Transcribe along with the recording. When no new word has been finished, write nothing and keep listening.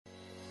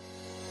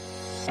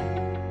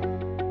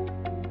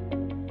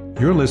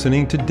You're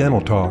listening to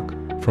Dental Talk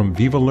from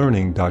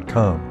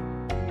VivaLearning.com.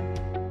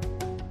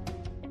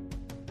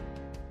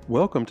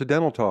 Welcome to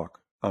Dental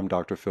Talk. I'm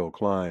Dr. Phil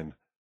Klein.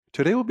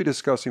 Today we'll be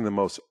discussing the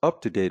most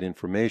up-to-date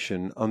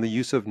information on the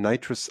use of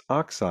nitrous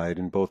oxide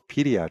in both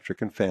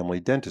pediatric and family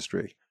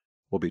dentistry.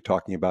 We'll be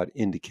talking about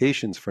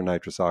indications for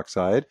nitrous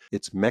oxide,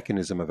 its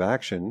mechanism of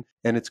action,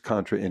 and its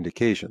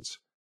contraindications.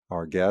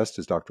 Our guest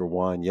is Dr.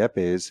 Juan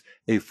Yepes,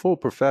 a full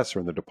professor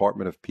in the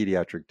Department of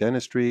Pediatric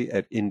Dentistry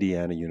at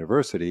Indiana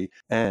University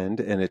and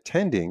an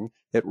attending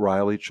at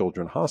Riley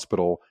Children's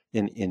Hospital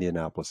in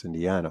Indianapolis,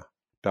 Indiana.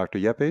 Dr.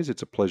 Yepes,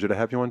 it's a pleasure to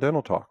have you on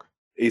Dental Talk.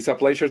 It's a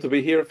pleasure to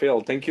be here,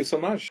 Phil. Thank you so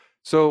much.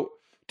 So,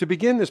 to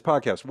begin this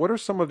podcast, what are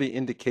some of the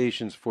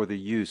indications for the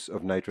use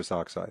of nitrous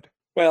oxide?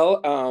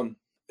 Well,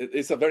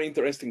 it's a very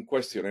interesting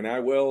question, and I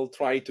will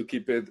try to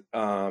keep it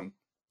to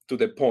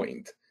the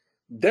point.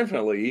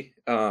 Definitely,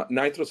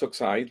 nitrous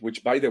oxide,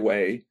 which, by the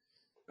way,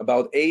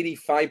 about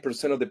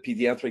 85% of the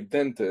pediatric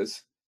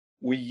dentists,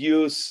 we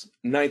use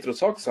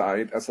nitrous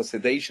oxide as a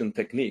sedation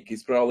technique.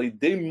 It's probably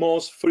the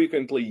most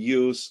frequently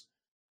used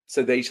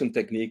sedation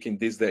technique in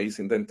these days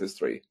in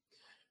dentistry.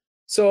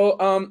 So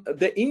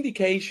the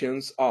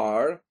indications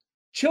are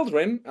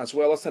children as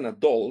well as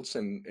adults.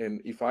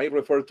 And if I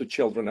refer to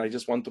children, I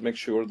just want to make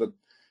sure that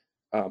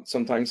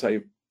sometimes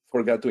I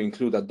forgot to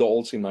include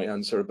adults in my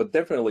answer, but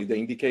definitely the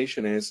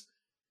indication is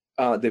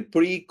the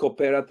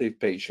pre-cooperative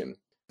patient.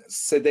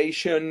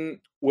 Sedation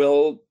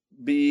will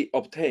be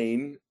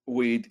obtained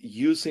with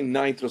using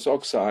nitrous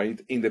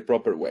oxide in the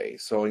proper way.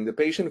 So in the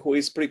patient who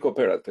is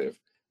pre-cooperative,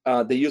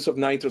 the use of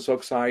nitrous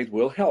oxide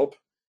will help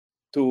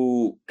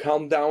to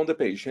calm down the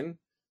patient,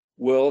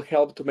 will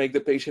help to make the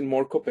patient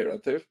more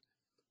cooperative,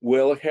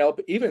 will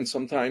help even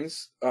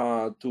sometimes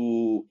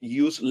to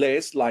use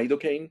less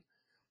lidocaine.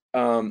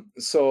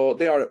 So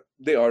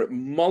there are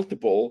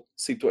multiple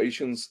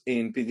situations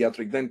in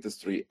pediatric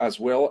dentistry as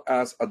well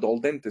as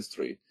adult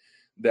dentistry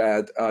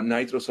that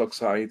nitrous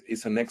oxide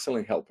is an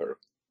excellent helper.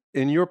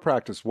 In your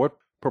practice, what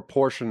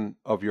proportion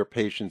of your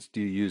patients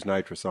do you use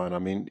nitrous on? I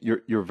mean,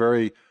 you're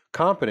very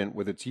competent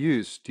with its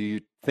use. Do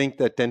you think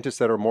that dentists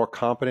that are more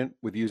competent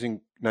with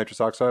using nitrous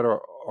oxide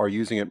are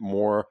using it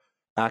more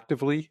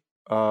actively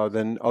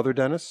than other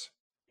dentists?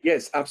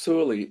 Yes,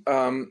 absolutely.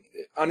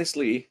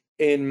 Honestly,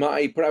 in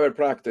my private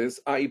practice,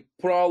 I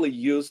probably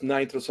use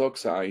nitrous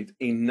oxide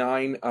in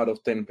 9 out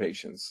of 10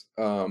 patients.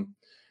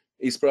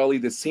 It's probably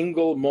the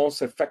single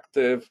most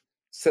effective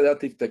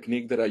sedative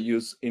technique that I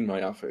use in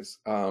my office.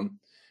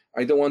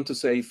 I don't want to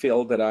say,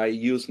 Phil, that I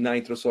use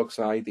nitrous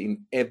oxide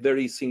in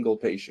every single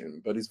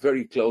patient, but it's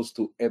very close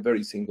to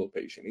every single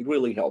patient. It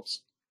really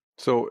helps.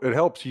 So it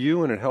helps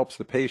you and it helps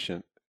the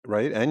patient,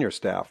 right? And your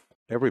staff,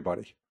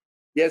 everybody.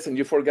 Yes, and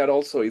you forgot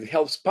also, it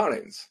helps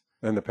parents.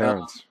 And the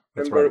parents.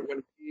 That's remember,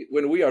 right.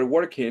 when we are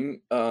working,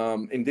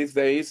 in these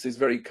days, it's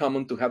very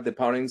common to have the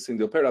parents in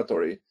the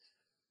operatory.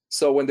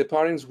 So when the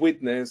parents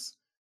witness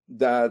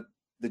that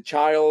the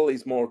child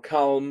is more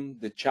calm,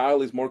 the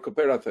child is more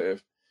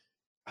cooperative,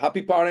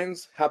 happy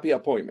parents, happy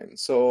appointment.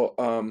 So,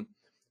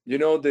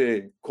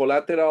 the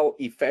collateral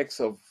effects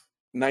of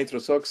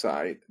nitrous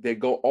oxide, they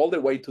go all the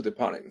way to the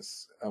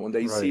parents. When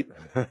they see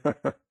the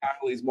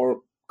child is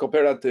more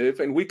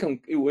cooperative, and we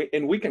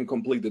can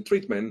complete the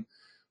treatment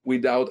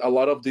without a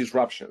lot of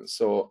disruptions.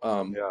 So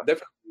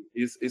definitely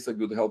is a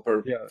good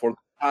helper for the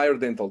entire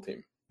dental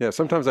team. Yeah,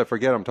 sometimes I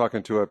forget I'm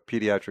talking to a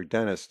pediatric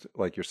dentist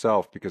like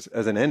yourself, because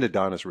as an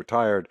endodontist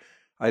retired,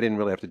 I didn't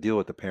really have to deal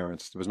with the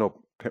parents. There was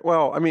no,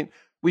 well, I mean,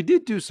 we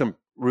did do some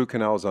root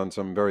canals on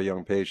some very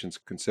young patients,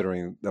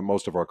 considering that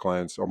most of our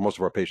clients or most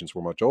of our patients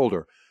were much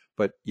older.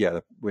 But yeah,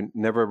 we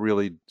never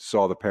really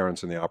saw the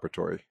parents in the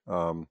operatory.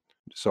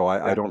 So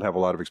I don't have a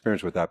lot of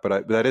experience with that.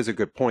 But that is a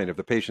good point. If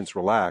the patient's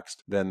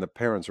relaxed, then the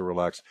parents are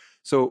relaxed.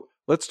 So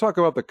let's talk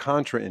about the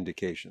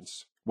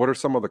contraindications. What are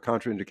some of the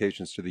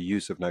contraindications to the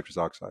use of nitrous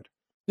oxide?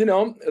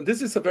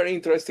 This is a very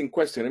interesting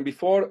question. And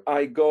before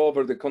I go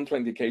over the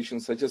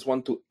contraindications, I just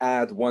want to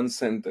add one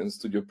sentence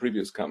to your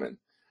previous comment.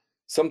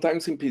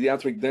 Sometimes in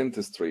pediatric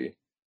dentistry,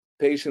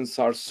 patients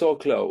are so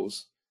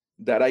close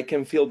that I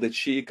can feel the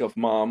cheek of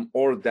mom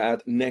or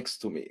dad next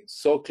to me,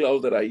 so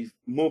close that I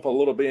move a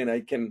little bit and I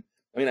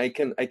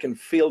can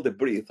feel the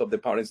breath of the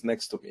parents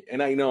next to me.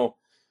 And I know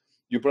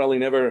you probably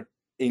never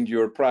in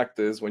your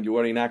practice, when you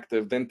are in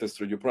active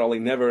dentistry, you probably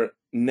never,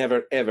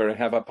 ever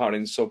have a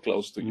parent so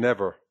close to you.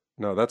 Never.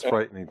 No, that's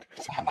frightening.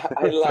 It's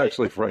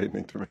actually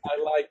frightening to me. I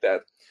like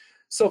that.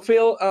 So,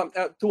 Phil,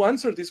 to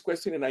answer this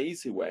question in an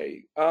easy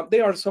way,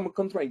 there are some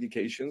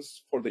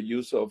contraindications for the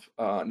use of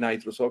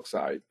nitrous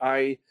oxide.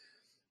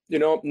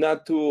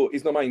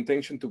 It's not my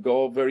intention to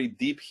go very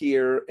deep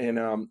here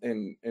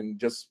and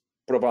just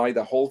provide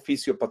a whole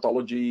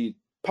physiopathology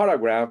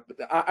paragraph.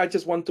 I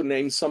just want to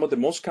name some of the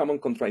most common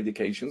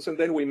contraindications, and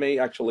then we may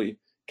actually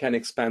can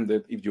expand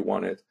it if you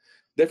want it.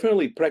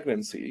 Definitely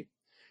pregnancy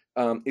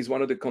is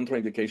one of the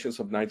contraindications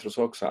of nitrous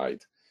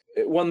oxide.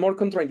 One more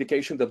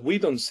contraindication that we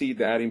don't see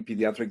that in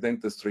pediatric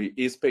dentistry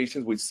is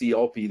patients with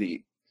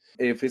COPD.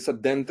 If it's a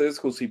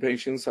dentist who see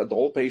patients,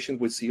 adult patients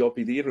with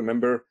COPD,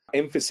 remember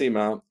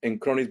emphysema and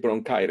chronic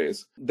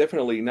bronchitis,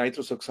 definitely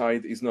nitrous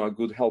oxide is not a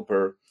good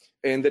helper.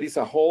 And there is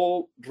a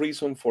whole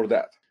reason for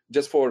that.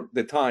 Just for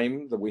the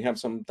time that we have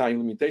some time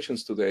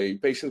limitations today,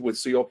 patients with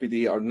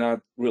COPD are not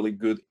really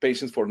good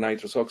patients for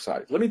nitrous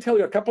oxide. Let me tell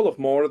you a couple of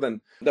more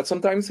that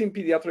sometimes in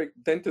pediatric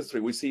dentistry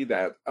we see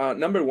that.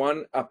 Number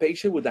one, a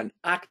patient with an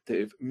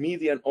active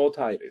median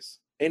otitis.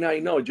 And I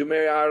know you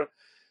may are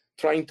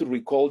trying to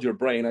recall your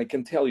brain. I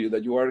can tell you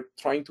that you are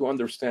trying to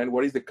understand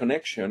what is the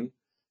connection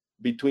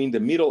between the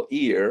middle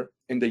ear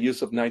and the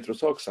use of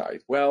nitrous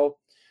oxide. Well,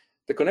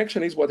 the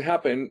connection is what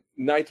happened.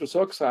 Nitrous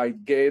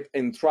oxide get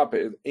entrapped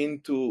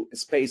into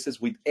spaces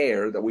with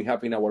air that we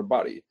have in our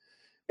body.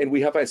 And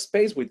we have a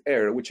space with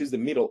air, which is the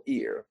middle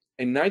ear,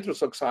 and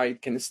nitrous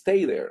oxide can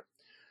stay there.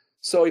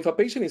 So if a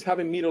patient is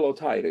having middle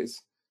otitis,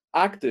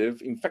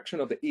 active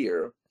infection of the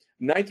ear,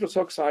 nitrous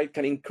oxide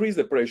can increase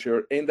the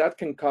pressure and that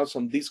can cause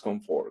some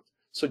discomfort.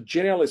 So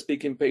generally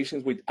speaking,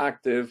 patients with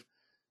active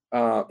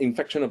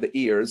infection of the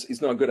ears,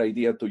 it's not a good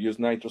idea to use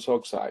nitrous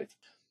oxide.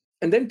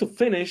 And then to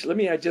finish, let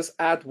me just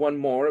add one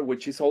more,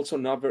 which is also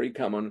not very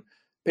common.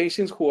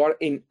 Patients who are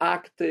in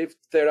active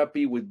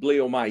therapy with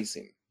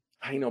bleomycin.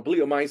 I know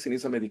bleomycin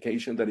is a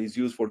medication that is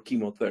used for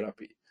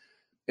chemotherapy.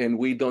 And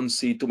we don't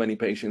see too many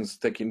patients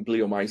taking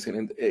bleomycin.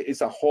 And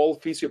it's a whole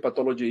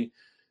physiopathology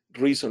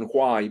reason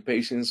why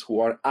patients who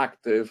are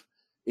active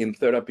in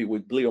therapy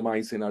with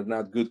bleomycin are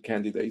not good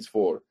candidates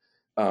for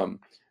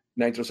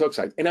nitrous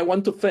oxide. And I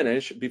want to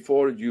finish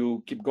before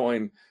you keep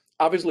going.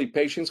 Obviously,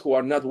 patients who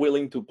are not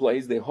willing to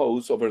place the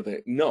hose over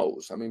the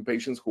nose. I mean,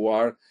 patients who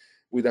are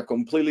with a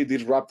completely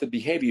disrupted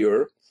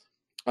behavior,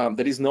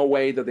 there is no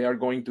way that they are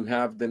going to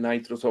have the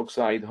nitrous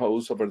oxide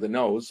hose over the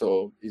nose.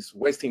 So it's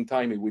wasting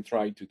time if we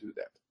try to do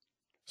that.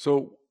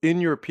 So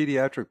in your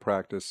pediatric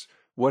practice,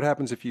 what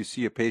happens if you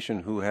see a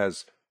patient who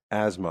has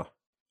asthma?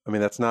 I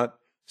mean, that's not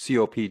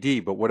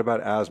COPD, but what about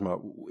asthma?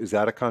 Is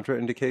that a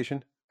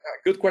contraindication?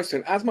 Good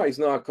question. Asthma is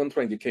not a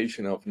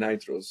contraindication of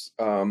nitrous.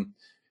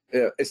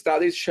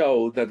 Studies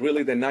show that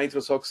really the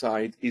nitrous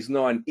oxide is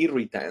not an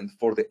irritant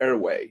for the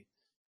airway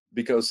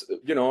because,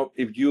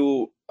 if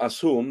you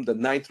assume that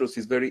nitrous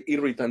is very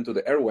irritant to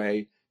the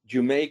airway,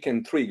 you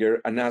can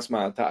trigger an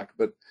asthma attack.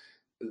 But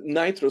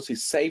nitrous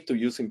is safe to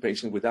use in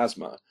patients with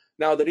asthma.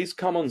 Now, there is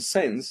common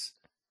sense,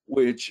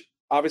 which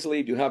obviously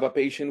if you have a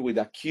patient with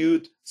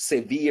acute,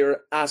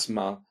 severe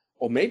asthma,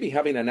 or maybe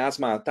having an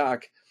asthma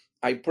attack,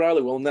 I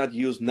probably will not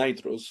use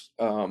nitrous.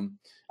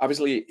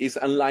 Obviously, it's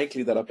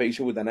unlikely that a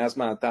patient with an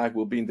asthma attack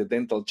will be in the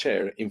dental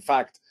chair. In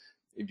fact,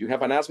 if you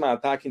have an asthma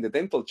attack in the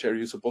dental chair,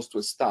 you're supposed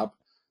to stop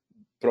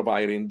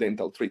providing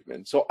dental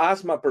treatment. So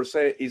asthma per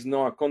se is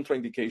not a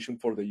contraindication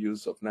for the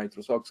use of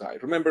nitrous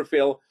oxide. Remember,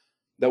 Phil,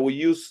 that we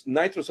use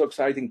nitrous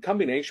oxide in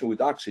combination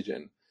with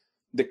oxygen.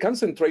 The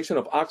concentration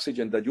of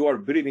oxygen that you are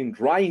breathing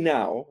right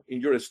now in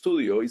your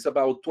studio is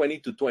about 20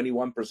 to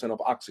 21% of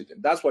oxygen.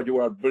 That's what you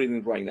are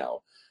breathing right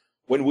now.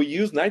 When we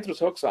use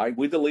nitrous oxide,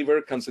 we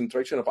deliver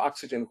concentration of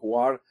oxygen who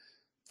are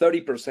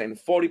 30%,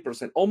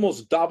 40%,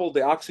 almost double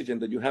the oxygen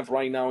that you have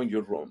right now in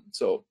your room.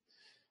 So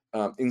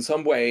in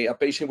some way, a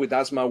patient with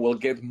asthma will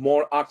get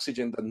more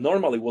oxygen than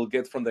normally will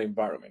get from the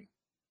environment.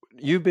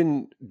 You've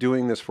been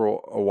doing this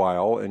for a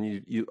while,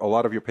 and a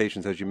lot of your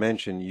patients, as you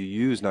mentioned, you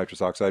use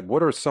nitrous oxide.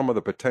 What are some of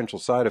the potential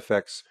side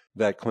effects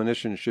that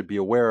clinicians should be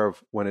aware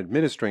of when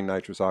administering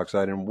nitrous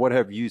oxide, and what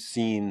have you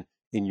seen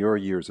in your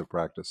years of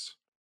practice?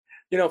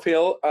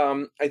 Phil,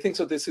 I think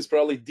so. This is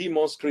probably the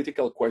most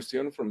critical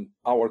question from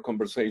our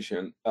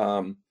conversation,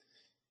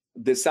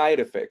 the side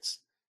effects.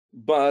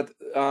 But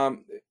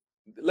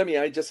let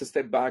me just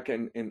step back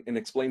and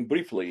explain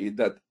briefly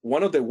that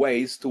one of the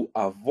ways to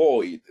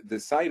avoid the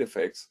side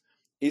effects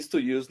is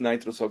to use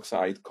nitrous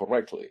oxide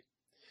correctly.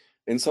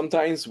 And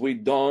sometimes we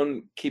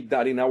don't keep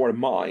that in our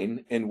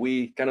mind and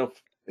we kind of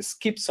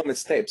skip some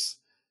steps.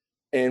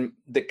 And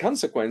the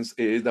consequence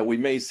is that we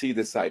may see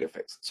the side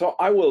effects. So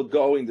I will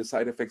go in the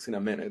side effects in a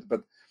minute,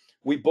 but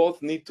we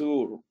both need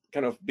to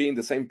kind of be in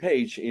the same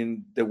page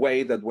in the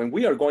way that when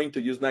we are going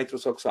to use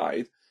nitrous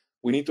oxide,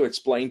 we need to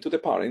explain to the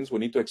parents, we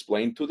need to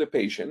explain to the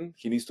patient,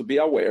 he needs to be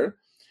aware,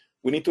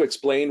 we need to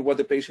explain what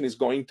the patient is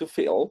going to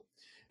feel,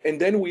 and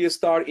then we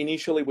start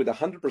initially with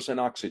 100%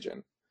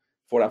 oxygen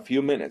for a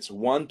few minutes,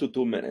 1 to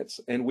 2 minutes,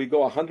 and we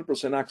go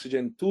 100%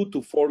 oxygen, 2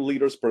 to 4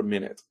 liters per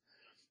minute.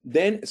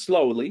 Then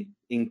slowly,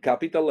 in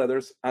capital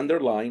letters,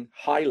 underlined,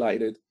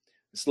 highlighted,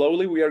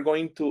 slowly we are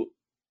going to,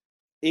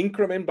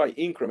 increment by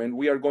increment,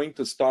 we are going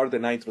to start the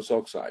nitrous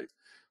oxide.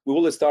 We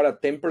will start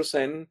at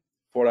 10%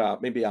 for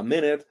maybe a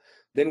minute,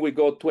 then we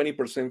go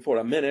 20% for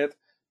a minute,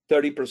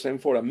 30%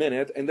 for a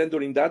minute, and then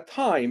during that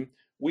time,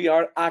 we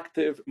are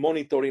active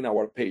monitoring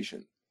our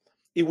patient.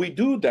 If we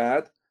do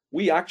that,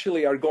 we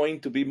actually are going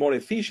to be more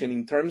efficient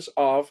in terms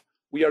of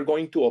we are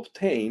going to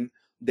obtain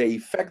the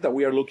effect that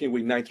we are looking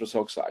with nitrous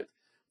oxide.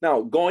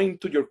 Now, going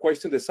to your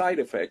question, the side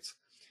effects,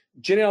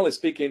 generally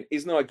speaking,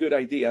 it's not a good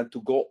idea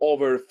to go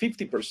over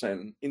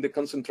 50% in the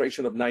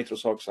concentration of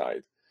nitrous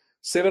oxide.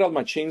 several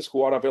machines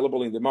who are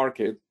available in the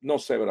market,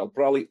 not several,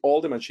 probably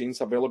all the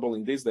machines available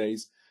in these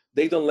days,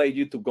 they don't let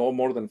you to go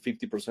more than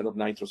 50% of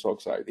nitrous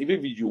oxide,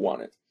 even if you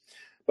want it.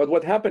 But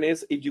what happens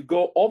is if you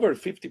go over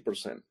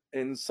 50%,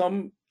 and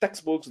some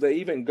textbooks, they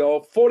even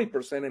go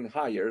 40% and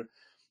higher,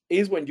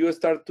 is when you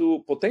start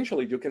to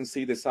potentially, you can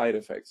see the side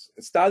effects.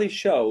 A study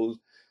shows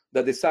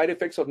that the side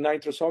effects of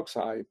nitrous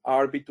oxide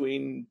are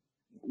between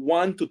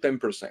 1 to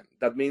 10%.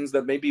 That means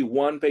that maybe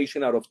one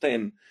patient out of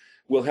 10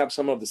 will have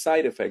some of the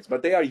side effects,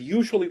 but they are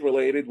usually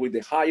related with the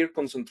higher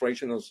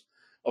concentrations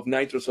of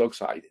nitrous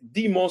oxide.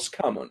 The most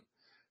common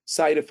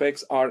side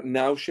effects are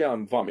nausea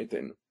and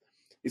vomiting.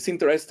 It's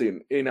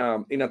interesting, in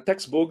a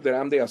textbook that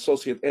I'm the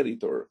associate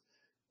editor,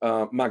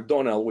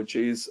 McDonald, which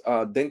is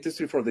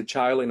Dentistry for the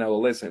Child and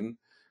Adolescent.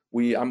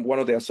 I'm one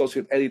of the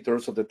associate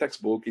editors of the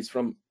textbook. It's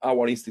from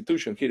our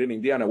institution here in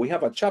Indiana. We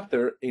have a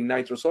chapter in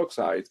nitrous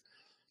oxide,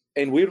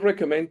 and we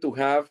recommend to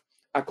have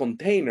a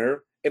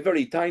container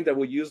every time that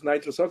we use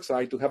nitrous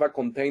oxide, to have a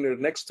container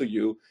next to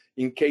you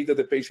in case that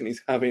the patient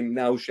is having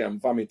nausea and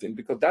vomiting,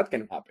 because that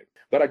can happen.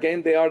 But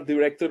again, they are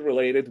directly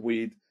related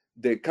with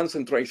the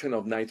concentration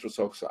of nitrous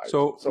oxide.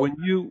 So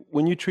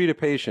when you treat a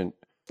patient,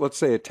 let's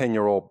say a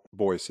 10-year-old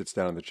boy sits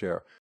down in the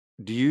chair,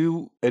 do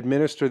you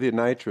administer the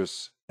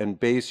nitrous and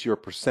base your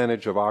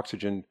percentage of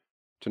oxygen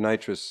to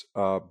nitrous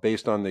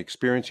based on the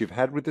experience you've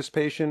had with this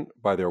patient,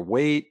 by their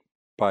weight,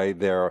 by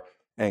their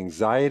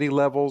anxiety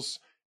levels?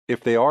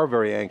 If they are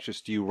very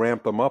anxious, do you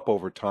ramp them up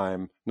over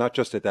time, not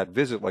just at that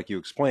visit like you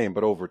explained,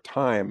 but over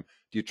time,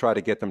 do you try to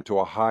get them to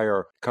a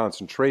higher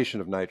concentration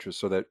of nitrous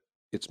so that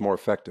it's more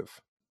effective?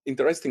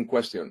 Interesting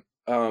question.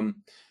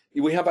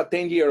 If we have a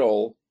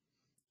 10-year-old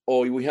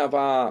or if we have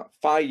a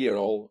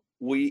 5-year-old,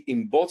 we,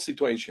 in both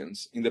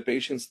situations, in the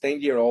patient's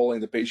 10-year-old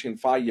and the patient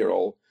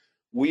 5-year-old,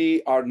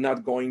 we are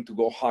not going to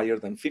go higher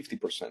than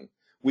 50%.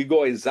 We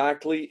go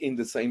exactly in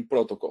the same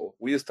protocol.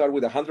 We start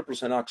with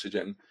 100%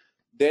 oxygen.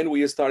 Then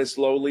we start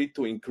slowly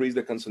to increase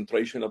the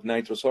concentration of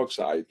nitrous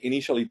oxide,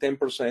 initially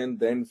 10%,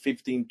 then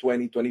 15,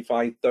 20,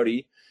 25,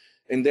 30.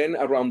 And then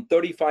around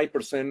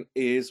 35%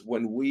 is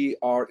when we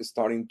are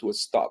starting to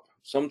stop.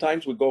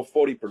 Sometimes we go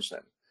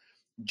 40%.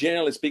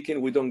 Generally speaking,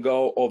 we don't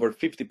go over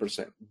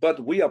 50%, but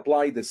we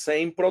apply the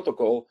same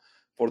protocol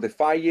for the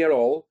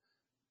 5-year-old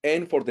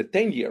and for the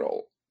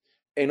 10-year-old.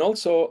 And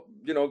also,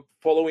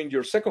 following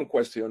your second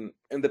question,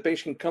 and the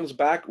patient comes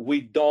back, we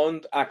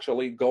don't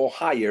actually go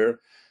higher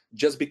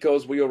just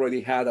because we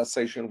already had a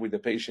session with the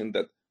patient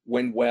that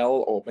went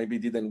well, or maybe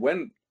didn't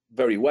went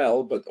very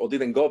well, or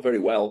didn't go very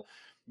well,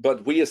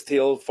 but we are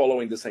still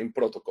following the same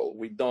protocol.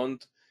 We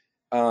don't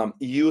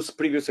use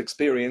previous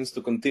experience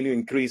to continue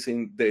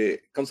increasing the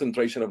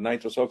concentration of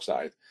nitrous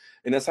oxide.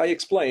 And as I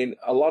explained,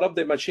 a lot of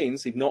the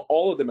machines, if not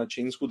all of the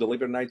machines who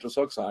deliver nitrous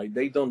oxide,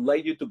 they don't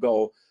let you to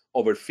go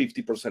over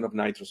 50% of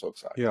nitrous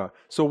oxide. Yeah.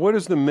 So what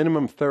is the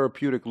minimum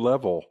therapeutic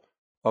level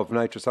of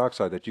nitrous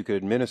oxide that you could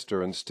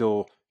administer and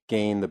still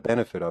gain the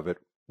benefit of it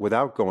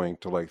without going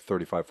to like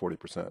 35,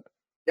 40%?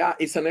 Yeah,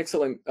 it's an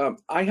excellent,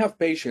 I have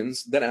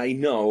patients that I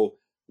know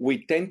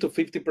with 10 to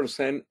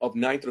 50% of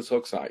nitrous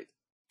oxide.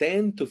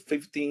 10 to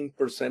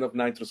 15% of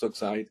nitrous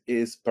oxide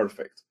is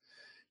perfect.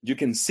 You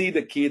can see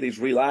the kid is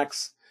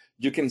relaxed.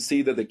 You can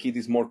see that the kid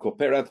is more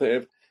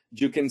cooperative.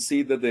 You can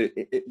see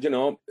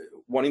that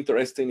one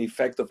interesting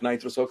effect of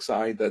nitrous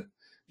oxide that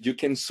you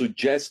can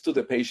suggest to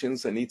the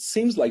patients, and it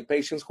seems like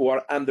patients who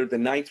are under the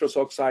nitrous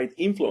oxide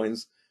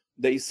influence,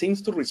 they seem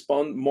to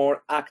respond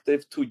more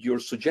active to your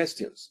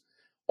suggestions.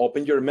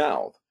 Open your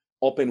mouth,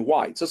 open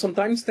wide. So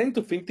sometimes 10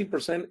 to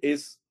 15%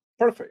 is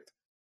perfect.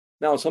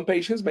 Now, some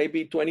patients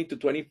maybe 20 to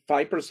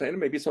 25%,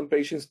 maybe some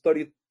patients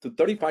 30 to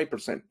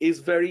 35%. Is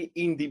very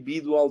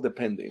individual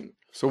depending.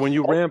 So when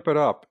you ramp it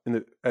up,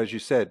 as you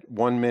said,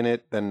 1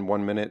 minute, then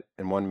 1 minute,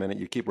 and 1 minute,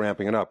 you keep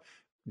ramping it up.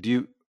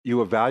 Do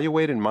you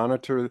evaluate and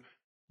monitor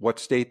what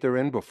state they're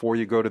in before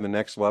you go to the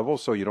next level,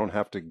 so you don't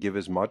have to give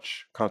as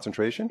much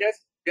concentration?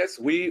 Yes.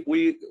 We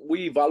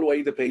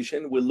evaluate the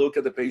patient. We look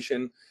at the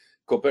patient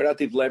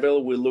cooperative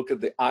level. We look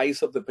at the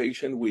eyes of the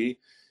patient. We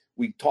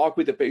talk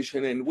with the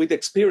patient, and with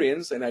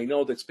experience, and I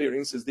know the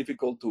experience is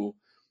difficult to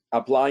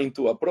apply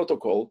into a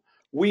protocol,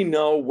 we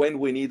know when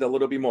we need a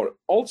little bit more.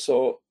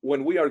 Also,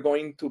 when we are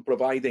going to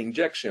provide the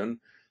injection,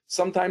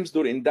 sometimes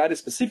during that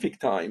specific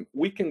time,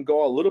 we can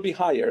go a little bit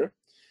higher,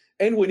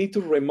 and we need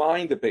to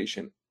remind the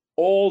patient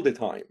all the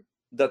time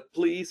that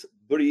please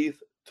breathe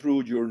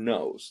through your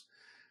nose.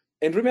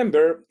 And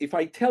remember, if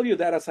I tell you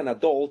that as an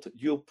adult,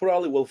 you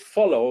probably will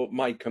follow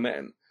my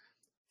command.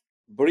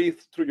 Breathe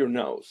through your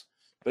nose.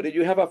 But if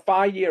you have a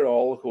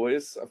 5-year-old who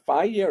is a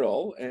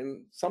 5-year-old,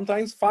 and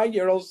sometimes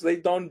 5-year-olds, they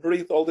don't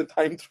breathe all the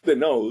time through the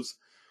nose.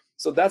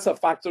 So that's a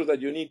factor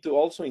that you need to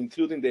also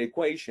include in the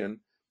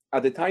equation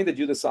at the time that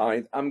you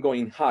decide I'm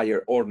going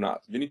higher or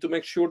not. You need to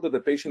make sure that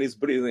the patient is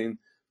breathing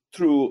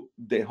through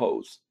the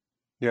hose.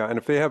 Yeah, and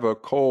if they have a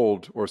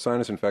cold or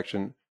sinus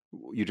infection,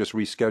 you just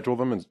reschedule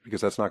them,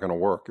 because that's not going to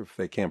work if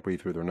they can't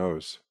breathe through their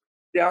nose.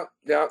 Yeah,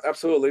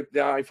 absolutely.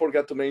 Yeah, I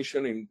forgot to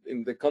mention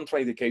in the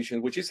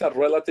contraindication, which is a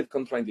relative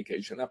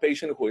contraindication, a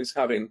patient who is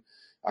having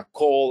a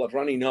cold, a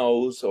runny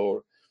nose,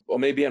 or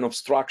maybe an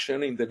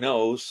obstruction in the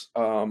nose,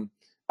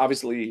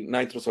 obviously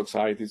nitrous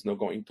oxide is not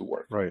going to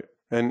work. Right.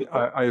 And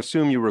I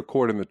assume you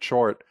record in the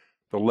chart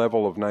the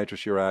level of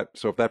nitrous you're at.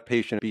 So if that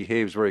patient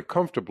behaves very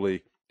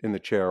comfortably in the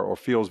chair or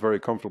feels very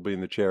comfortably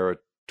in the chair at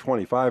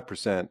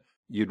 25%,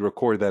 you'd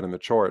record that in the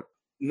chart.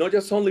 Not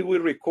just only we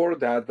record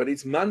that, but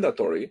it's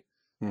mandatory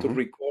to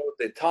record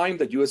the time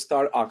that you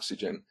start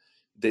oxygen,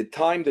 the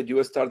time that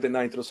you start the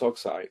nitrous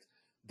oxide,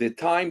 the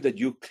time that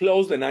you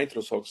close the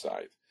nitrous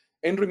oxide.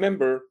 And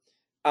remember,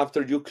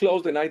 after you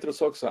close the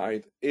nitrous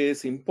oxide,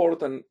 it's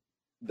important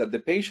that the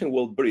patient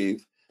will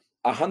breathe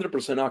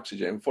 100%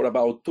 oxygen for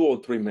about 2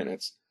 or 3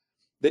 minutes.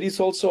 There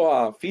is also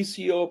a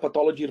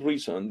physiopathology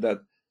reason that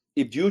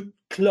if you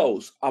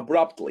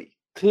abruptly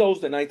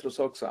close the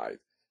nitrous oxide,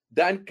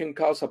 that can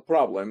cause a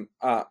problem,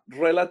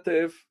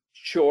 relative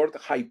short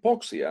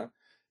hypoxia,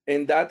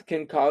 and that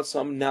can cause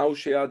some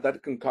nausea,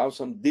 that can cause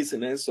some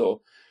dizziness.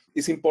 So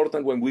it's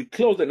important when we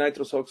close the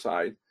nitrous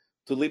oxide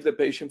to leave the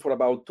patient for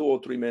about 2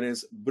 or 3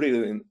 minutes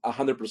breathing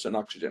 100%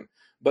 oxygen.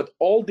 But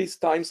all these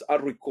times are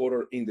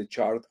recorded in the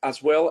chart,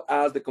 as well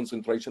as the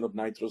concentration of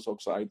nitrous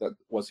oxide that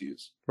was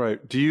used.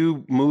 Right. Do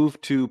you move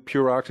to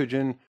pure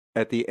oxygen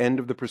at the end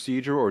of the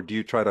procedure, or do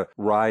you try to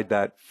ride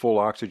that full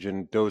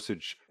oxygen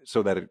dosage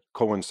so that it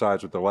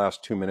coincides with the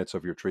last 2 minutes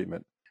of your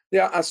treatment?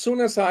 Yeah, as soon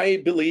as I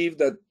believe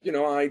that,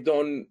 I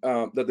don't,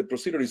 that the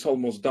procedure is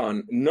almost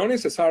done, not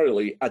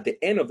necessarily at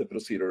the end of the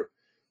procedure.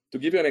 To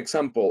give you an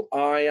example,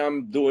 I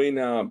am doing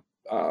a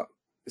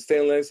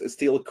stainless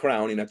steel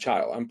crown in a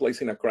child. I'm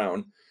placing a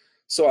crown.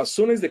 So as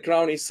soon as the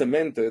crown is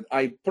cemented,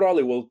 I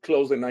probably will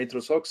close the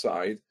nitrous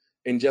oxide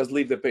and just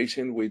leave the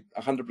patient with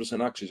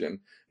 100% oxygen,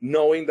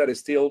 knowing that it's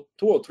still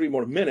 2 or 3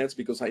 more minutes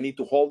because I need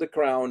to hold the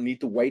crown,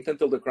 need to wait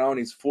until the crown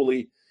is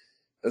fully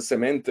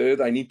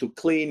cemented. I need to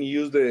clean,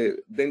 use the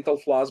dental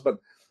floss, but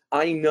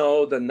I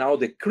know that now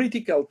the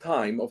critical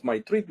time of my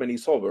treatment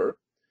is over.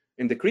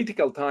 And the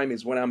critical time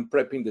is when I'm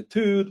prepping the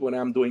tooth, when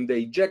I'm doing the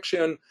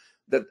ejection,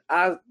 that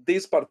at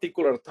these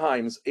particular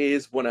times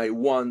is when I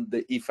want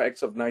the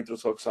effects of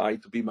nitrous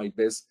oxide to be my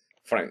best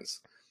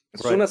friends.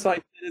 As soon as I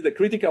finish the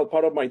critical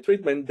part of my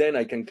treatment, then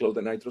I can close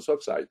the nitrous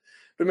oxide.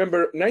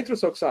 Remember,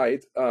 nitrous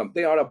oxide,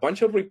 there are a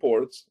bunch of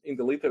reports in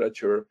the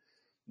literature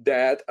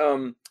that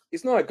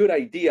it's not a good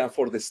idea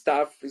for the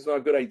staff, it's not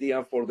a good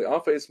idea for the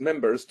office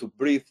members to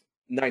breathe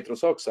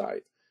nitrous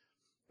oxide.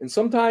 And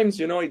sometimes,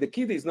 if the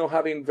kid is not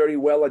having very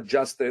well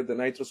adjusted the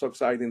nitrous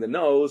oxide in the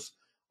nose,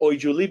 or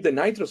you leave the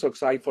nitrous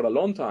oxide for a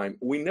long time,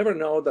 we never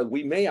know that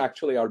we may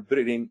actually are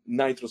breathing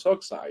nitrous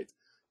oxide.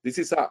 This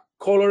is a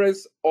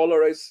colorless,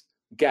 odorless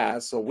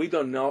gas, so we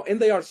don't know. And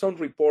there are some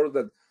reports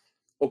that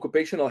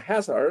occupational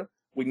hazard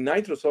with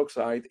nitrous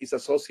oxide is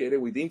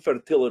associated with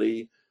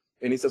infertility,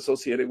 and it's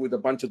associated with a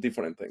bunch of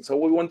different things. So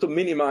we want to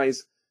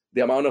minimize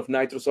the amount of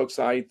nitrous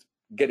oxide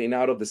getting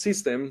out of the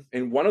system.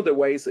 And one of the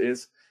ways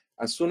is,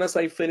 as soon as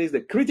I finish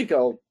the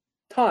critical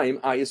time,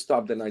 I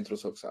stop the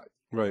nitrous oxide.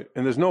 Right.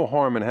 And there's no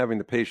harm in having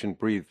the patient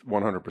breathe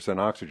 100%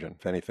 oxygen.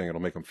 If anything,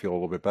 it'll make them feel a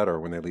little bit better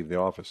when they leave the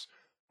office.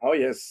 Oh,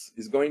 yes.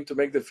 It's going to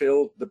make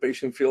the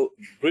patient feel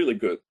really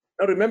good.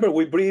 Now, remember,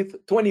 we breathe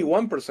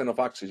 21% of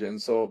oxygen.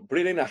 So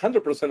breathing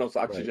 100% of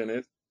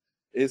oxygen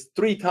is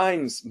 3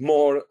 times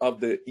more of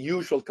the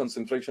usual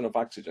concentration of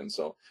oxygen.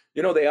 So,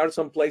 there are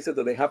some places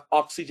that they have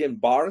oxygen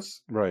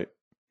bars. Right.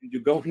 You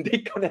go and they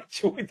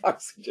connect you with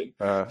oxygen.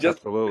 Just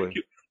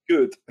absolutely.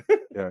 Good.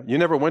 Yeah. You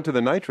never went to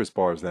the nitrous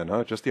bars then,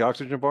 huh? Just the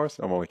oxygen bars?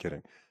 I'm only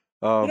kidding.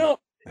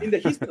 In the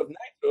history of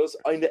nitrous,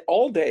 in the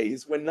old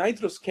days when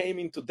nitrous came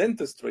into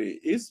dentistry,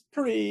 it's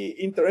pretty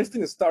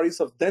interesting stories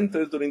of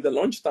dentists during the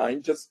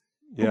lunchtime just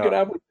hooking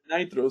up with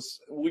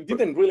nitrous. We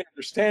didn't really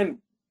understand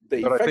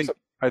the effects.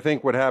 I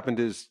think what happened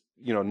is,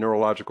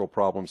 neurological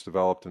problems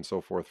developed and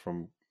so forth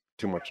from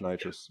too much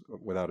nitrous,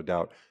 without a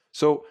doubt.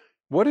 So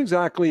what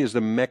exactly is the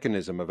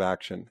mechanism of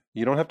action?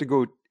 You don't have to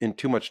go in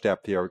too much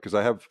depth here because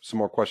I have some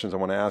more questions I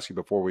want to ask you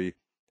before we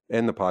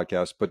end the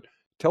podcast, but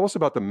tell us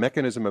about the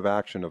mechanism of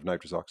action of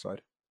nitrous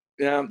oxide.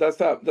 Yeah, that's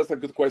a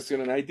good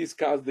question. And I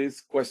discuss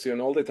this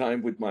question all the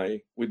time with my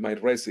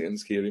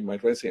residents here in my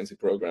residency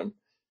program,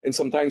 and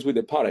sometimes with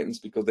the parents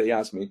because they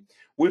ask me.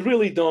 We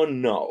really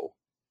don't know.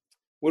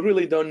 We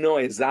really don't know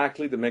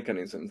exactly the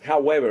mechanism.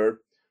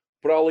 However,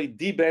 probably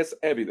the best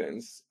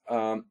evidence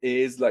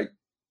is like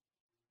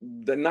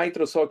the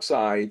nitrous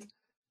oxide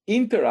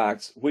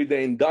interacts with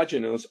the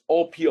endogenous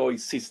opioid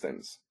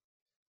systems.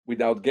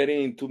 Without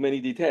getting into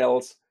many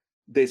details,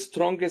 the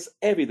strongest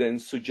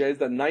evidence suggests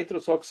that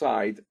nitrous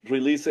oxide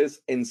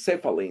releases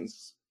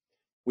encephalins,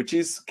 which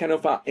is kind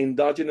of an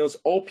endogenous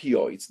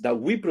opioids that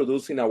we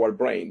produce in our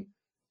brain.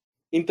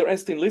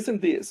 Interesting, listen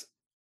to this.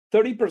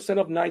 30%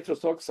 of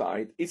nitrous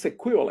oxide is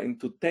equivalent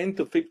to 10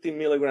 to 15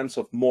 milligrams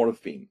of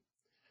morphine.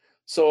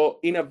 So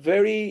in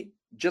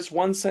just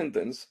one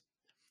sentence,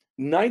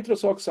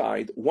 nitrous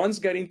oxide, once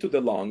get into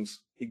the lungs,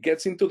 it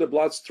gets into the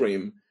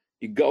bloodstream,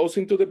 it goes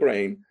into the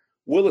brain.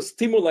 will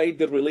stimulate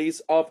the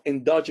release of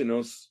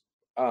endogenous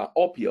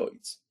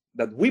opioids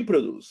that we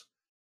produce.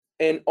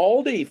 And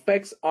all the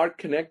effects are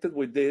connected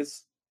with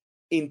this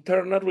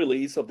internal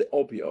release of the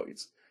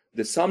opioids,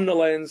 the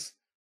somnolence,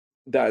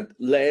 that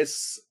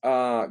less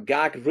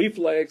gag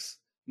reflex,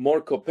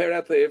 more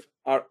cooperative,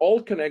 are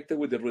all connected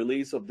with the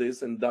release of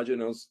these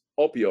endogenous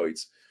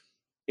opioids.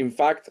 In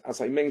fact,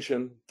 as I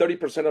mentioned,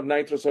 30% of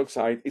nitrous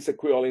oxide is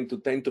equivalent to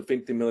 10 to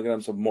 50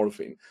 milligrams of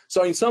morphine.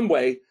 So in some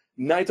way,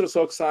 nitrous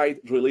oxide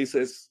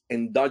releases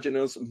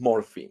endogenous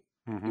morphine.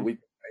 Mm-hmm. We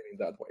define it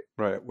that way.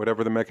 Right.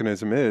 Whatever the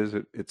mechanism is,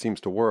 it seems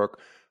to work.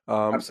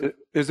 Absolutely.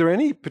 Is there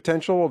any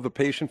potential of the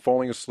patient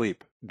falling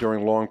asleep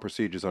during long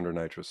procedures under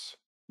nitrous?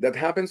 That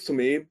happens to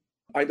me.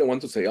 I don't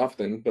want to say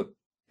often, but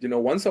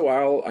once in a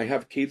while, I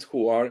have kids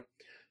who are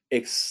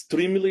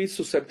extremely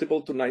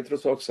susceptible to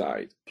nitrous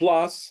oxide.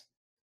 Plus,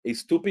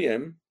 it's 2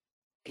 p.m.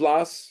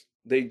 Plus,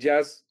 they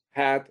just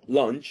had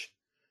lunch.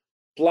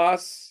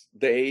 Plus,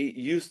 they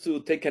used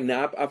to take a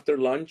nap after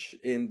lunch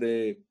in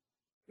the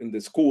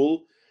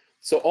school.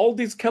 So all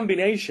this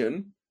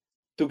combination,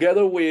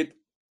 together with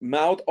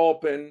mouth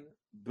open,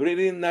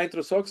 breathing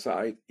nitrous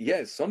oxide,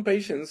 yes, some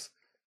patients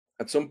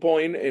at some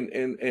point,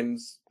 and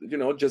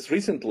just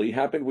recently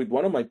happened with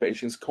one of my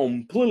patients,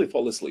 completely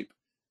fall asleep.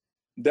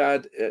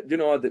 That at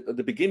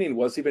the beginning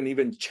was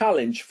even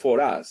challenge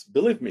for us.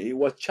 Believe me, it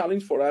was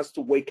challenge for us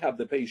to wake up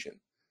the patient.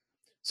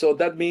 So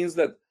that means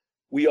that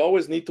we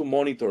always need to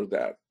monitor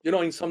that.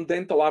 In some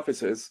dental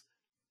offices,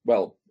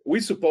 well,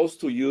 we're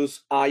supposed to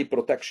use eye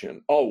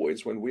protection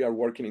always when we are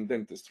working in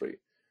dentistry.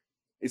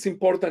 It's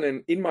important,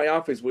 and in my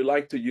office, we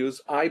like to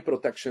use eye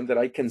protection that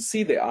I can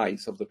see the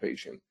eyes of the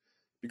patient.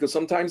 Because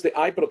sometimes the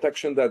eye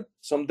protection that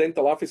some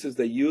dental offices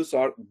they use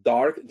are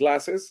dark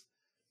glasses.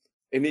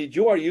 And if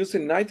you are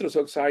using nitrous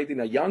oxide in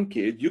a young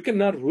kid, you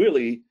cannot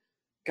really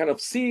kind of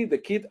see the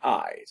kid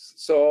eyes.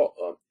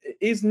 So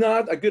it's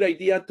not a good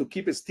idea to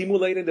keep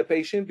stimulating the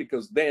patient,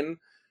 because then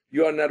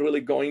you are not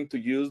really going to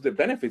use the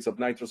benefits of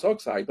nitrous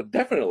oxide. But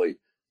definitely,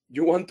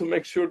 you want to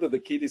make sure that the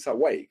kid is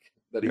awake.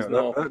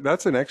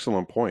 That's an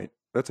excellent point.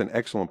 That's an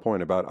excellent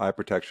point about eye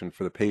protection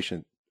for the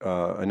patient.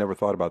 I never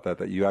thought about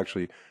that you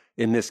actually,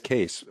 in this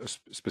case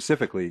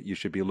specifically, you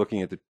should be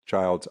looking at the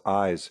child's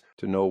eyes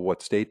to know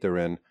what state they're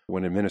in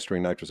when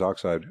administering nitrous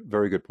oxide.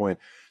 Very good point.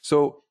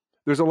 So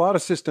there's a lot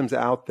of systems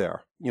out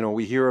there.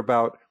 We hear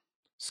about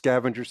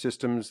scavenger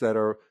systems that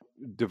are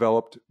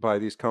developed by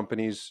these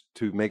companies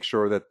to make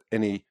sure that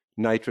any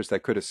nitrous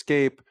that could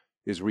escape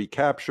is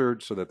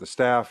recaptured so that the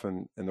staff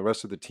and the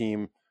rest of the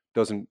team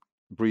doesn't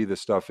breathe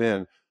this stuff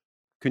in.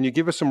 Can you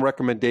give us some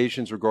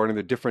recommendations regarding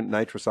the different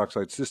nitrous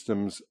oxide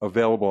systems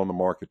available on the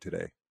market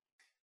today?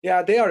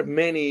 Yeah, there are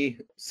many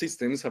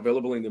systems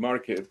available in the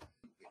market.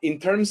 In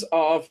terms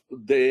of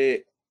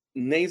the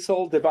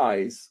nasal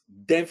device,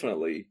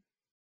 definitely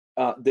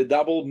the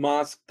double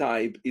mask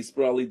type is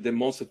probably the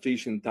most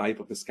efficient type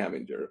of a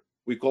scavenger.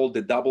 We call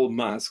the double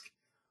mask,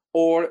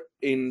 or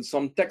in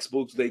some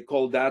textbooks, they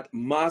call that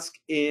mask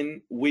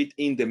in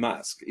within the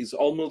mask. It's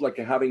almost like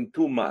having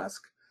two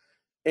masks.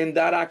 And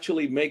that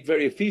actually make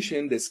very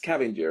efficient the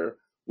scavenger,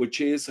 which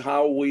is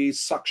how we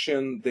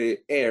suction the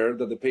air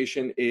that the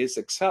patient is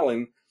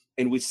exhaling,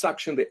 and we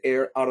suction the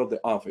air out of the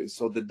office.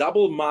 So the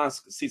double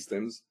mask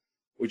systems,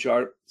 which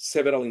are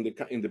several in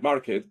the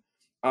market,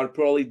 are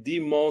probably the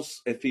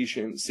most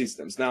efficient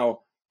systems. Now,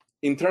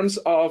 in terms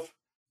of,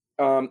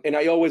 and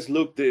I always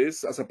look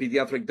this as a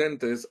pediatric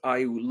dentist,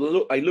 I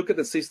look at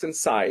the system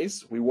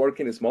size. We work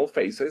in small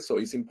phases, so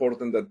it's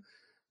important that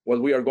what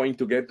we are going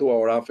to get to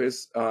our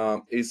office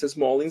is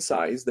small in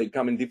size. They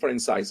come in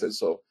different sizes,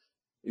 so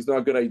it's not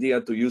a good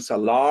idea to use a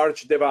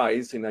large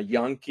device in a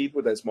young kid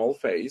with a small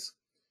face.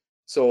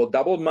 So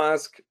double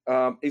mask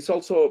is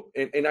also,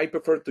 and I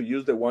prefer to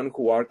use the one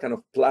who are kind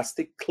of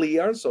plastic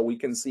clear, so we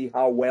can see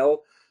how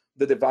well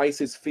the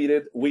device is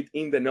fitted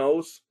within the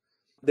nose.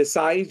 The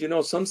size,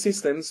 some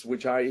systems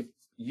which I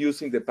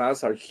used in the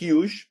past are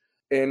huge,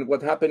 and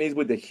what happens is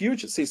with the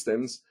huge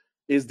systems,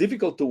 it's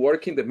difficult to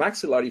work in the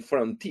maxillary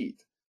front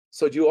teeth.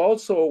 So you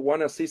also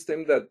want a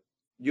system that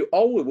you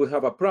always will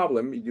have a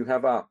problem. You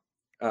have a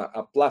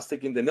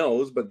plastic in the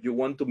nose, but you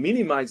want to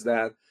minimize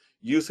that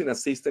using a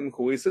system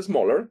who is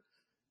smaller.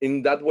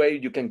 In that way,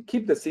 you can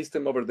keep the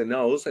system over the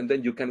nose, and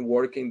then you can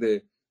work in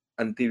the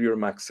anterior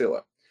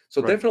maxilla.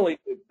 So definitely,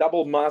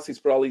 double mask is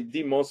probably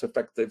the most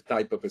effective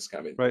type of a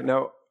scavenger. Right.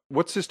 Now,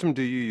 what system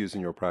do you use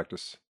in your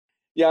practice?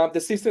 Yeah,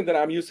 the system that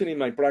I'm using in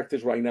my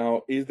practice right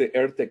now is the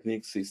Air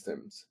Technique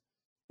systems.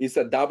 It's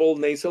a double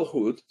nasal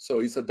hood,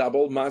 so it's a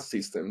double mask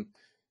system.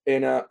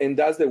 And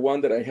that's the one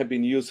that I have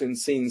been using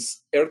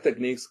since Air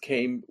Techniques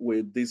came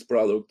with this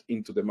product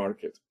into the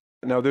market.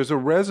 Now, there's a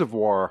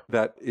reservoir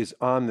that is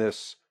on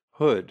this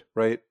hood,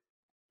 right?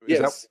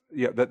 Yes.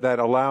 That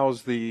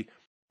allows the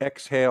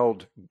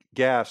exhaled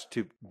gas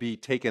to be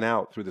taken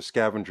out through the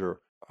scavenger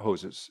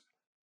hoses.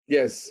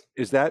 Yes.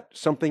 Is that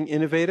something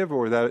innovative,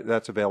 or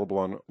that's available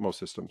on most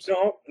systems?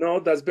 No,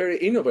 that's very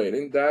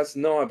innovative. That's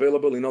not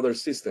available in other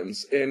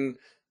systems. And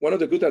one of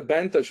the good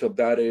advantages of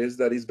that is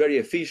that it's very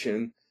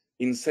efficient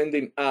in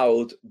sending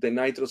out the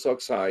nitrous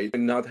oxide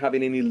and not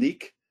having any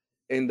leak.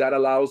 And that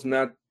allows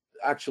not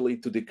actually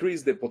to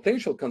decrease the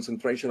potential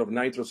concentration of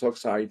nitrous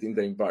oxide in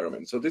the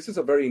environment. So this is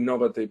a very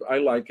innovative, I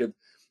like it.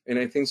 And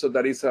I think so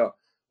that is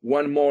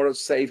one more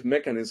safe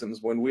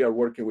mechanisms when we are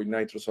working with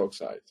nitrous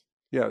oxide.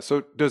 Yeah.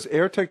 So does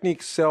Air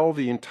Technique sell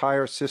the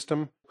entire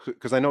system?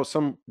 Because I know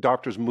some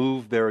doctors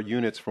move their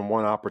units from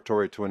one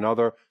operatory to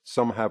another.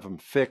 Some have them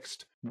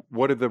fixed.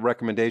 What are the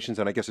recommendations?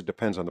 And I guess it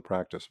depends on the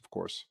practice, of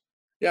course.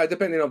 Yeah,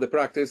 depending on the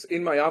practice.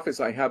 In my office,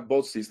 I have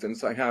both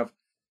systems. I have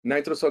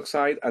nitrous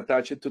oxide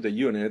attached to the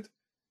unit,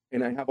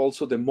 and I have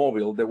also the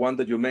mobile, the one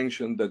that you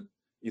mentioned, that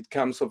it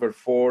comes over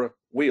 4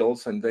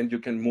 wheels, and then you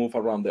can move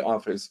around the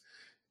office.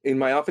 In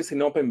my office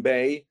in Open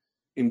Bay,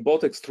 in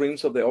both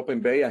extremes of the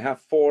Open Bay, I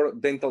have 4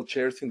 dental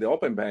chairs in the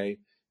Open Bay.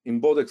 In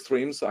both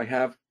extremes, I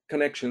have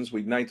connections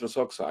with nitrous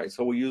oxide.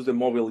 So we use the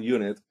mobile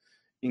unit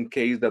in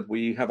case that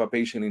we have a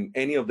patient in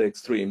any of the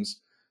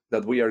extremes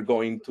that we are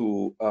going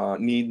to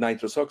need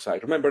nitrous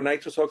oxide. Remember,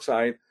 nitrous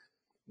oxide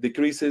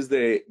decreases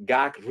the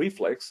gag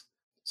reflex.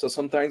 So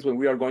sometimes when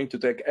we are going to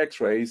take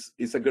x-rays,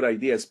 it's a good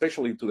idea,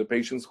 especially to the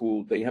patients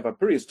who they have a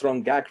pretty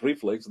strong gag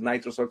reflex,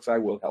 nitrous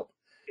oxide will help.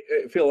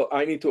 Phil,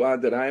 I need to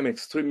add that I am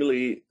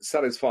extremely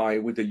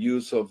satisfied with the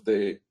use of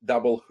the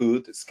double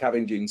hood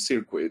scavenging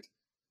circuit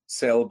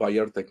sold by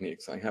Air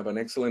Techniques. I have an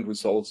excellent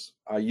results.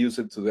 I use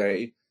it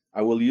today.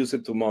 I will use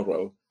it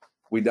tomorrow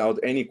without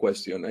any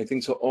question. I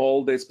think so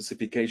all the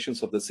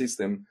specifications of the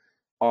system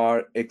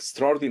are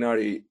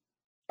extraordinarily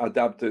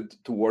adapted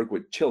to work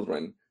with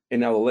children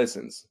and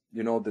adolescents.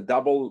 You know, the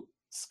double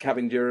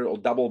scavenger or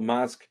double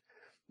mask,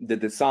 the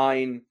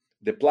design,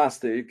 the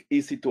plastic,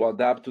 easy to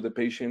adapt to the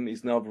patient,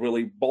 is not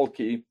really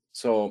bulky.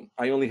 So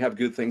I only have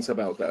good things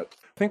about that.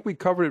 I think we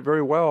covered it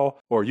very well,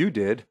 or you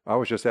did. I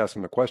was just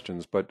asking the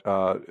questions, but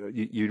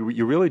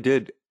you really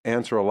did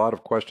answer a lot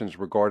of questions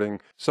regarding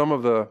some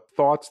of the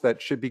thoughts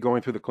that should be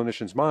going through the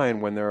clinician's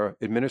mind when they're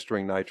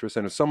administering nitrous.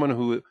 And as someone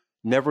who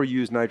never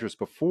used nitrous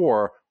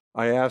before,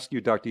 I ask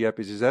you, Dr.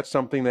 Yepes, is that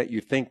something that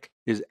you think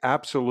is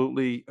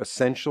absolutely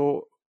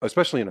essential,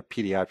 especially in a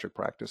pediatric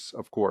practice,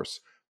 of course,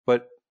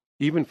 but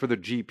even for the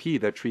GP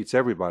that treats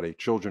everybody,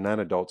 children and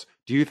adults?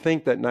 Do you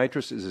think that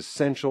nitrous is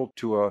essential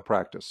to a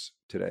practice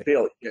today?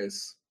 Bill,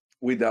 yes,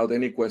 without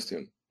any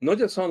question. Not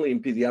just only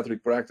in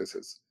pediatric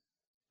practices.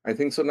 I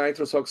think so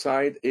nitrous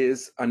oxide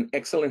is an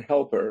excellent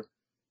helper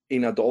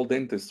in adult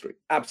dentistry.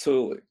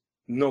 Absolutely.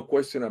 No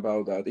question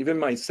about that. Even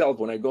myself,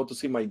 when I go to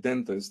see my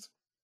dentist,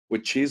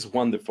 which is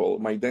wonderful.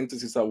 My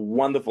dentist is a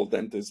wonderful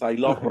dentist. I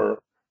love her.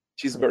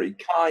 She's very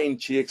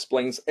kind. She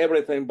explains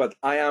everything, but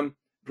I am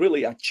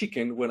really a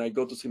chicken when I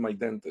go to see my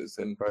dentist.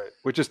 And right.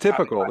 Which is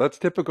typical. That's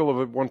typical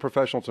of one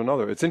professional to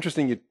another. It's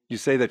interesting you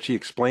say that she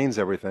explains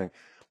everything.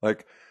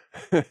 Like,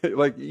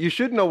 like you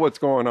should know what's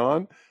going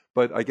on,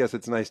 but I guess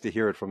it's nice to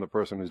hear it from the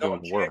person who's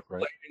doing the work,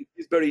 right?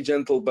 She's very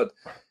gentle, but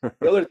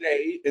the other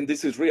day, and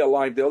this is real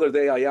life, the other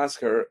day I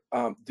asked her,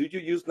 do you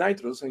use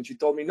nitrous? And she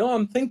told me, no,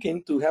 I'm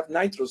thinking to have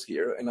nitrous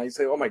here. And I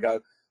say, oh my God,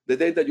 the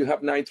day that you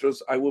have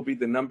nitrous, I will be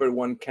the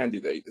 #1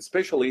 candidate,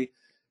 especially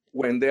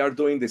when they are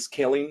doing the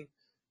scaling,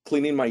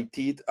 cleaning my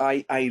teeth.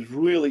 I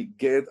really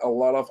get a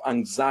lot of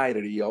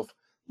anxiety of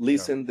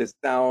listening the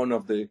sound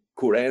of the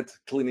curette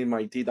cleaning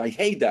my teeth. I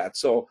hate that.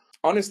 So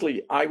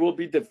honestly, I will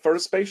be the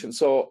first patient.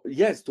 So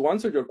yes, to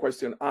answer your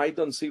question, I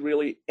don't see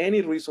really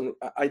any reason.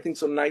 I think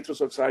so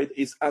nitrous oxide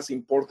is as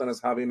important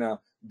as having a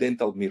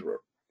dental mirror.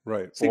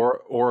 Right. See,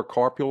 or a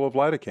carpule of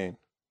lidocaine,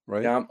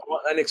 right? Yeah,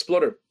 an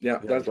explorer. Yeah,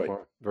 that's right.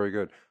 Very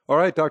good. All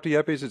right, Dr.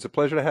 Yepes, it's a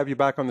pleasure to have you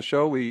back on the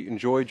show. We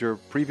enjoyed your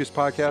previous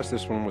podcast.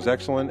 This one was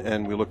excellent,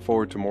 and we look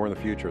forward to more in the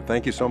future.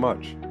 Thank you so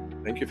much.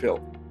 Thank you,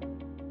 Phil.